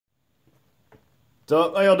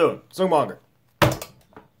So, how y'all doing? Sungmonger.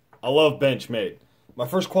 I love Benchmade. My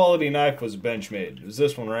first quality knife was Benchmade. It was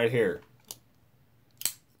this one right here.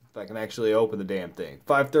 If I can actually open the damn thing.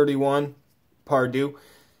 531 Pardue.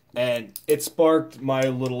 And it sparked my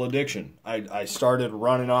little addiction. I started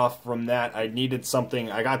running off from that. I needed something.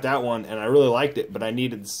 I got that one, and I really liked it, but I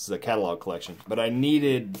needed, this is a catalog collection, but I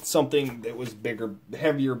needed something that was bigger,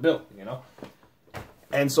 heavier built, you know?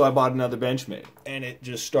 And so I bought another Benchmade, and it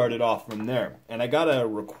just started off from there. And I got a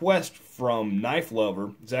request from Knife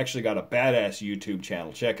Lover. He's actually got a badass YouTube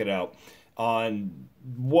channel. Check it out. On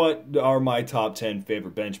what are my top 10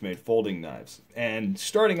 favorite Benchmade folding knives. And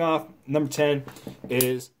starting off, number 10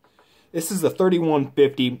 is, this is the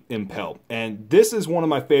 3150 Impel. And this is one of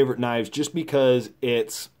my favorite knives just because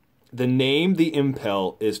it's, the name, the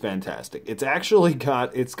Impel, is fantastic. It's actually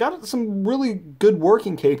got, it's got some really good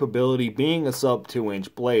working capability being a sub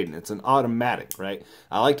 2-inch blade, and it's an automatic, right?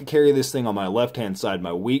 I like to carry this thing on my left-hand side,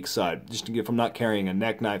 my weak side, just to, if I'm not carrying a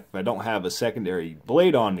neck knife, if I don't have a secondary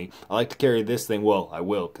blade on me, I like to carry this thing, well, I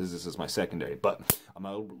will, because this is my secondary, but on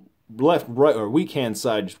my left, right, or weak hand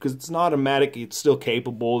side, just because it's an automatic, it's still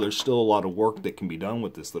capable, there's still a lot of work that can be done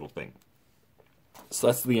with this little thing. So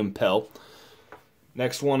that's the Impel.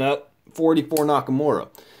 Next one up, 44 Nakamura.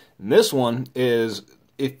 And this one is,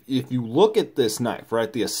 if you look at this knife,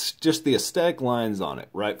 right, just the aesthetic lines on it,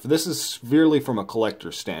 right, this is severely from a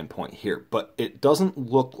collector's standpoint here, but it doesn't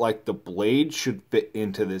look like the blade should fit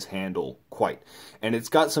into this handle quite. And it's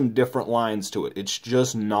got some different lines to it. It's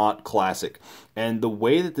just not classic. And the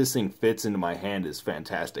way that this thing fits into my hand is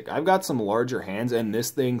fantastic. I've got some larger hands, and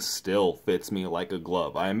this thing still fits me like a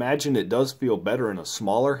glove. I imagine it does feel better in a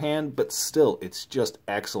smaller hand, but still, it's just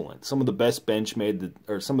excellent. Some of the best Benchmade,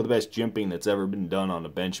 or some of the best jimping that's ever been done on a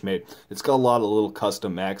Benchmade. It's got a lot of little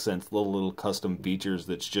custom accents, little custom features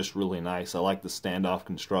that's just really nice. I like the standoff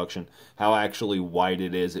construction, how actually wide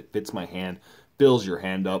it is. It fits my hand. Fills your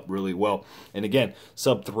hand up really well. And again,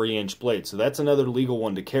 sub 3-inch blade. So that's another legal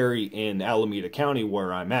one to carry in Alameda County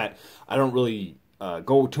where I'm at. I don't really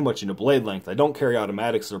go too much into blade length. I don't carry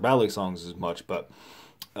automatics or ballet songs as much, but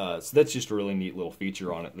so that's just a really neat little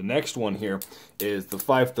feature on it. The next one here is the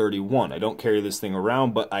 531. I don't carry this thing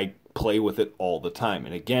around, but I play with it all the time.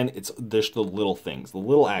 And again, it's just the little things, the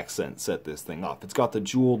little accents set this thing off. It's got the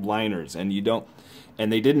jeweled liners, and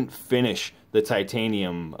they didn't finish the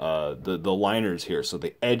titanium, the liners here, so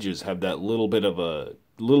the edges have that little bit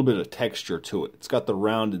of texture to it. It's got the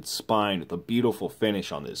rounded spine with a beautiful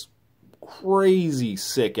finish on this crazy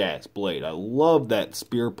sick ass blade. I love that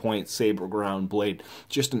spear point saber ground blade.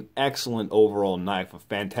 Just an excellent overall knife, a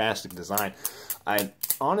fantastic design. I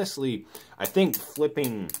think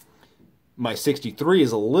flipping my 63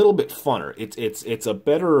 is a little bit funner. It's a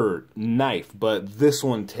better knife, but this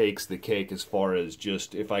one takes the cake as far as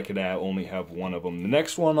just if I could only have one of them. The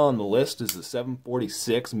next one on the list is the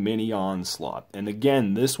 746 Mini Onslaught. And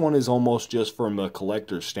again, this one is almost just from a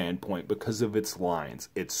collector's standpoint because of its lines.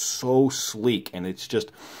 It's so sleek, and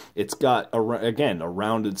it's got, again, a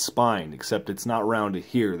rounded spine, except it's not rounded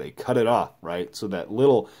here. They cut it off, right? So that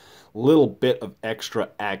little bit of extra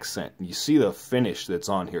accent. You see the finish that's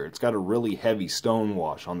on here. It's got a really heavy stone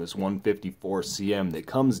wash on this 154 cm that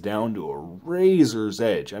comes down to a razor's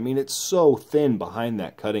edge. I mean, it's so thin behind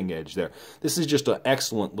that cutting edge there. This is just an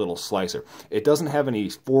excellent little slicer. It doesn't have any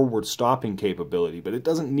forward stopping capability, but it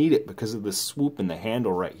doesn't need it because of the swoop in the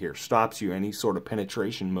handle right here. Stops you any sort of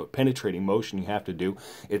penetrating motion you have to do.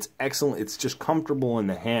 It's excellent. It's just comfortable in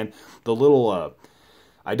the hand. The little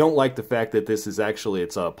I don't like the fact that this is actually,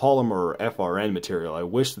 it's a polymer or FRN material. I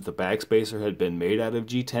wish that the backspacer had been made out of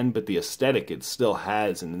G10, but the aesthetic it still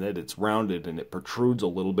has, and that it's rounded and it protrudes a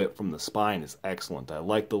little bit from the spine is excellent. I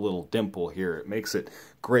like the little dimple here. It makes it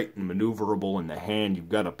great and maneuverable in the hand. You've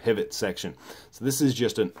got a pivot section. So this is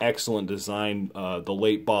just an excellent design. The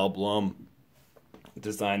late Bob Lum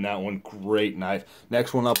designed that one. Great knife.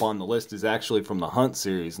 Next one up on the list is actually from the Hunt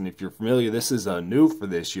series, and if you're familiar, this is new for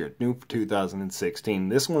this year, new for 2016.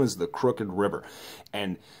 This one is the Crooked River,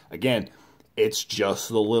 and again, it's just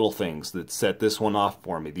the little things that set this one off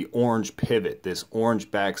for me. The orange pivot, this orange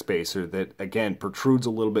backspacer that, again, protrudes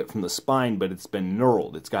a little bit from the spine, but it's been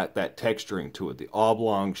knurled. It's got that texturing to it. The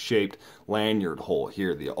oblong-shaped lanyard hole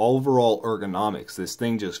here. The overall ergonomics. This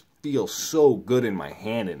thing just feels so good in my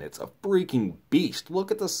hand, and it's a freaking beast.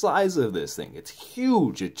 Look at the size of this thing. It's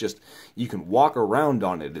huge. It just, you can walk around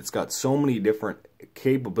on it. It's got so many different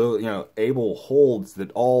capability, able holds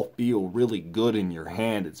that all feel really good in your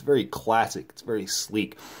hand. It's very classic. It's very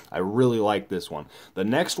sleek. I really like this one. The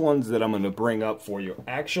next ones that I'm going to bring up for you,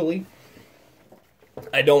 actually,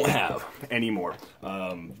 I don't have anymore.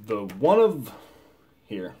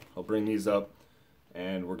 Here, I'll bring these up.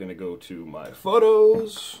 And we're going to go to my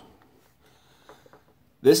photos.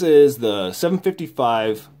 This is the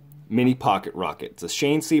 755 Mini Pocket Rocket. It's a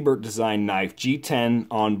Shane Siebert design knife, G10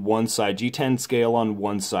 on one side, G10 scale on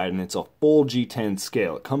one side, and it's a full G10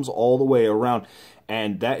 scale. It comes all the way around,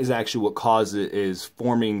 and that is actually what caused it is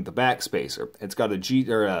forming the backspacer. It's got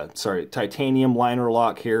a titanium liner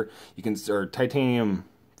lock here. You can, or titanium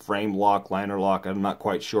frame lock, liner lock, I'm not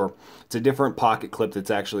quite sure. It's a different pocket clip that's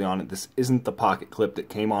actually on it. This isn't the pocket clip that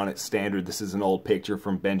came on it standard. This is an old picture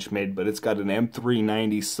from Benchmade, but it's got an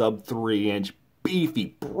M390 sub 3-inch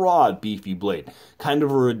beefy, broad, beefy blade. Kind of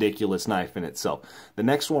a ridiculous knife in itself. The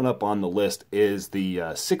next one up on the list is the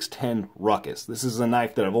 610 Ruckus. This is a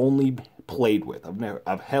knife that I've only played with.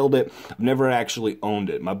 I've held it. I've never actually owned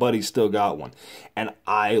it. My buddy's still got one, and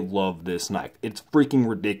I love this knife. It's freaking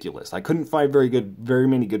ridiculous. I couldn't find very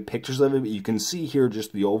many good pictures of it, but you can see here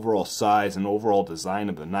just the overall size and overall design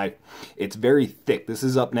of the knife. It's very thick. This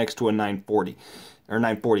is up next to a 940 or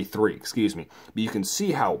 943, excuse me. But you can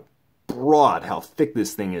see how broad, how thick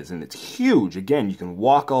this thing is, and it's huge. Again, you can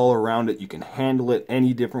walk all around it, you can handle it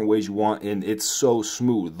any different ways you want, and it's so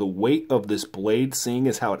smooth. The weight of this blade, seeing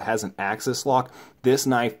as how it has an axis lock, this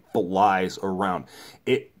knife flies around.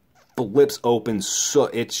 It flips open, so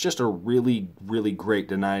it's just a really, really great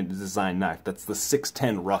design knife. That's the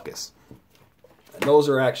 610 Ruckus. And those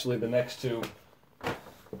are actually the next two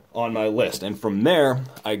on my list, and from there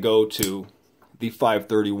I go to the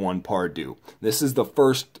 531 Pardue. This is the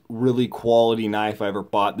first really quality knife I ever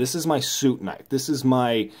bought. This is my suit knife. This is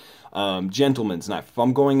my gentleman's knife. If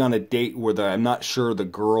I'm going on a date where I'm not sure the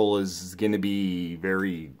girl is going to be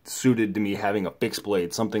very suited to me having a fixed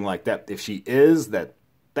blade, something like that. If she is,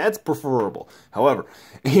 that's preferable. However,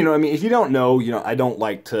 you know, I mean, if you don't know, I don't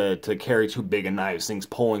like to carry too big a knives, things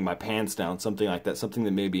pulling my pants down, something like that, something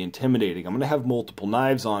that may be intimidating. I'm going to have multiple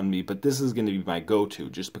knives on me, but this is going to be my go-to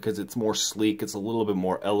just because it's more sleek, it's a little bit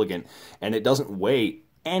more elegant, and it doesn't weigh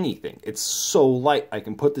anything. It's so light, I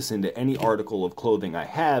can put this into any article of clothing I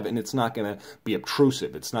have, and it's not going to be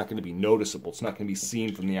obtrusive. It's not going to be noticeable. It's not going to be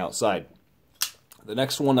seen from the outside. The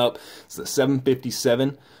next one up is the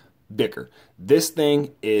 757 Bicker. This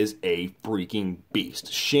thing is a freaking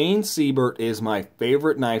beast. Shane Siebert is my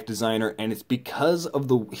favorite knife designer, and it's because of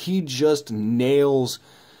he just nails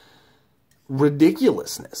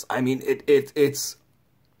ridiculousness. I mean, it's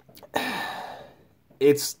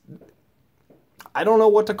I don't know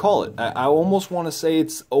what to call it. I almost want to say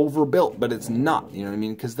it's overbuilt, but it's not. You know what I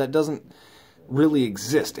mean? Because that doesn't really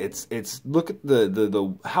exist. It's look at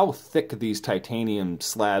the how thick these titanium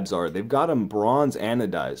slabs are. They've got them bronze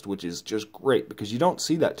anodized, which is just great because you don't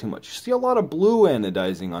see that too much. You see a lot of blue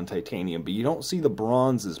anodizing on titanium, but you don't see the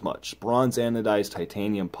bronze as much. Bronze anodized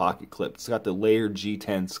titanium pocket clip. It's got the layered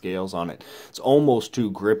G10 scales on it. It's almost too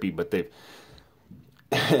grippy, but they've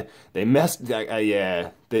they messed, yeah,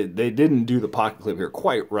 they didn't do the pocket clip here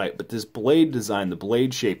quite right, but this blade design, the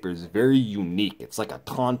blade shaper is very unique. It's like a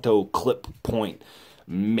Tonto clip point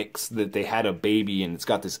mix that they had a baby, and it's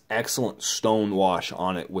got this excellent stone wash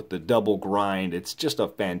on it with the double grind. It's just a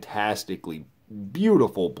fantastically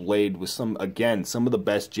beautiful blade with some of the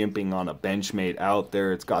best jimping on a Benchmade out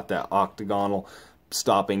there. It's got that octagonal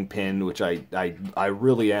stopping pin, which I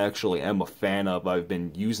really actually am a fan of. I've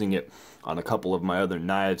been using it on a couple of my other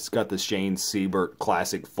knives. It's got the Shane Siebert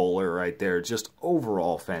classic fuller right there. Just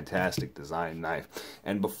overall fantastic design knife.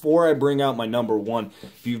 And before I bring out my number one,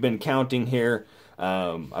 if you've been counting here,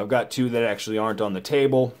 I've got two that actually aren't on the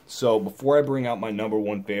table. So before I bring out my number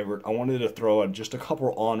one favorite, I wanted to throw out just a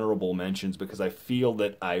couple honorable mentions because I feel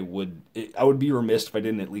that I would be remiss if I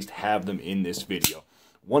didn't at least have them in this video.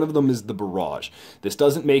 One of them is the Barrage. This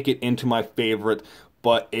doesn't make it into my favorite,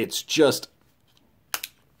 but it's just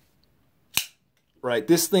right.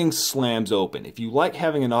 This thing slams open. If you like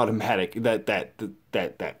having an automatic,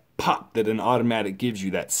 that pop that an automatic gives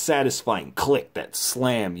you, that satisfying click, that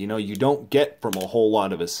slam, you don't get from a whole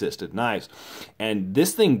lot of assisted knives. And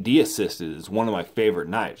this thing de-assisted is one of my favorite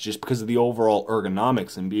knives just because of the overall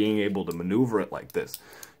ergonomics and being able to maneuver it like this,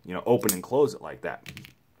 open and close it like that.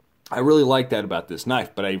 I really like that about this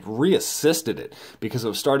knife, but I've re-assisted it because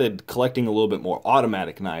I've started collecting a little bit more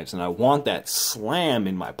automatic knives, and I want that slam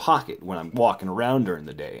in my pocket when I'm walking around during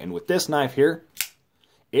the day. And with this knife here,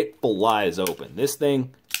 it flies open. This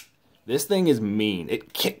thing is mean.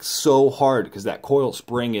 It kicks so hard because that coil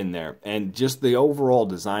spring in there, and just the overall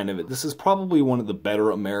design of it. This is probably one of the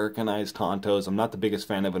better Americanized Tontos. I'm not the biggest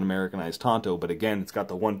fan of an Americanized Tonto, but again, it's got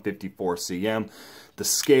the 154 cm. The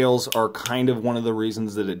scales are kind of one of the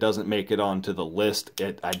reasons that it doesn't make it onto the list.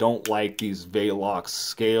 I don't like these Velox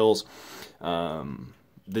scales.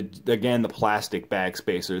 again, the plastic bag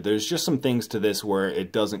spacer. There's just some things to this where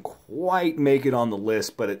it doesn't quite make it on the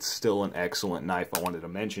list, but it's still an excellent knife. I wanted to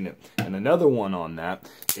mention it. And another one on that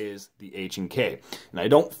is the H&K. And I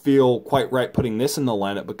don't feel quite right putting this in the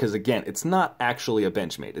lineup because, again, it's not actually a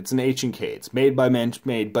Benchmade. It's an H&K. It's made by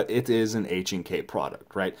Benchmade, but it is an H&K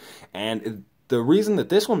product, right? And the reason that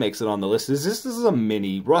this one makes it on the list is this is a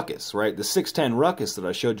mini Ruckus, right? The 610 Ruckus that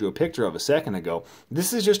I showed you a picture of a second ago,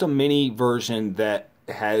 this is just a mini version that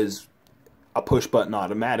has a push-button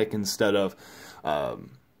automatic instead of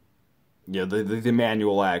you know, the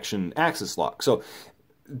manual action axis lock. So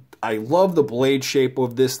I love the blade shape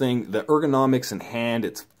of this thing, the ergonomics in hand.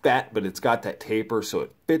 It's fat, but it's got that taper, so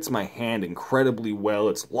it fits my hand incredibly well.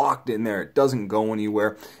 It's locked in there. It doesn't go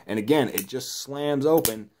anywhere. And again, it just slams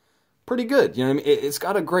open pretty good. You know what I mean? It's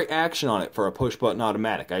got a great action on it for a push-button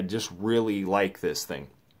automatic. I just really like this thing.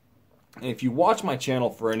 And if you watch my channel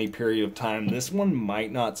for any period of time, this one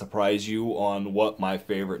might not surprise you on what my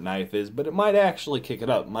favorite knife is, but it might actually kick it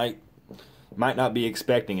up. Might not be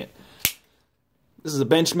expecting it. This is a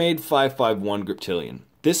Benchmade 551 Griptilian.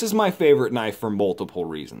 This is my favorite knife for multiple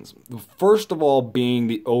reasons. First of all being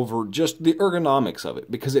just the ergonomics of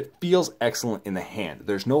it, because it feels excellent in the hand.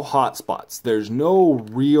 There's no hot spots. There's no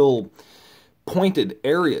real pointed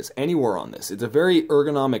areas anywhere on this. It's a very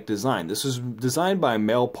ergonomic design. This was designed by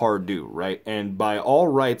Mel Pardue, right? And by all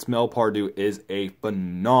rights, Mel Pardue is a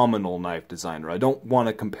phenomenal knife designer. I don't want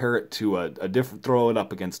to compare it to throw it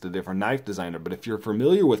up against a different knife designer, but if you're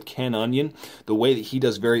familiar with Ken Onion, the way that he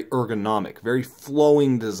does very ergonomic, very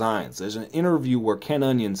flowing designs. There's an interview where Ken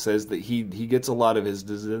Onion says that he gets a lot of his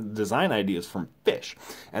design ideas from fish,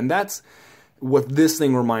 and that's what this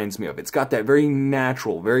thing reminds me of. It's got that very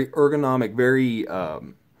natural, very ergonomic, very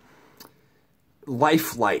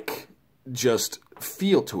lifelike just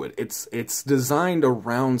feel to it. It's designed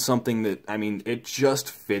around something that, I mean, it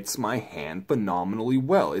just fits my hand phenomenally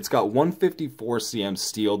well. It's got 154 cm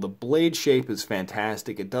steel. The blade shape is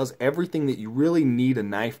fantastic. It does everything that you really need a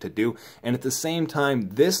knife to do. And at the same time,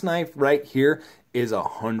 this knife right here is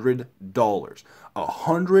 $100.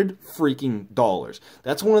 $100 freaking dollars.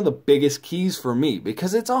 That's one of the biggest keys for me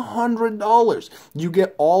because it's $100. You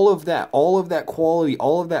get all of that quality,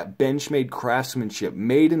 all of that Benchmade craftsmanship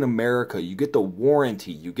made in America. You get the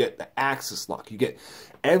warranty, you get the axis lock, you get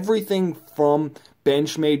everything from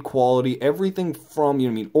Benchmade quality, everything from, you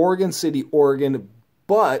know what I mean, Oregon City, Oregon,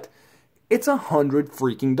 but it's $100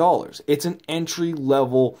 freaking dollars. It's an entry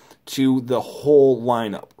level to the whole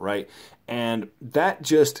lineup, right? And that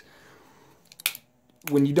just,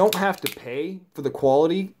 when you don't have to pay for the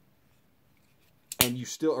quality, and you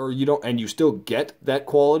still get that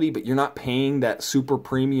quality, but you're not paying that super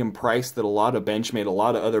premium price that a lot of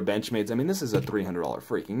other Benchmades. I mean, this is a $300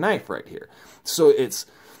 freaking knife right here. So it's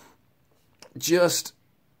just,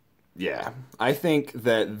 yeah, I think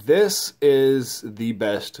that this is the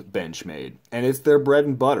best Benchmade, and it's their bread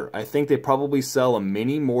and butter. I think they probably sell a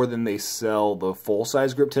mini more than they sell the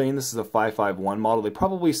full-size Griptilian. This is a 551 model. They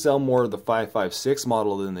probably sell more of the 556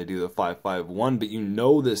 model than they do the 551, but you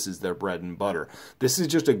know this is their bread and butter. This is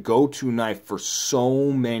just a go-to knife for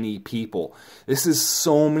so many people. This is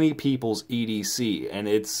so many people's EDC, and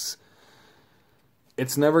it's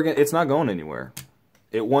not going anywhere.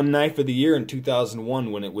 It won Knife of the Year in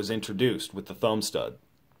 2001 when it was introduced with the thumb stud.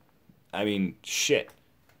 I mean, shit.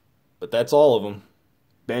 But that's all of them.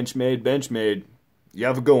 Benchmade, Benchmade. You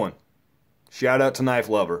have a good one. Shout out to Knife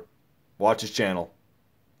Lover. Watch his channel.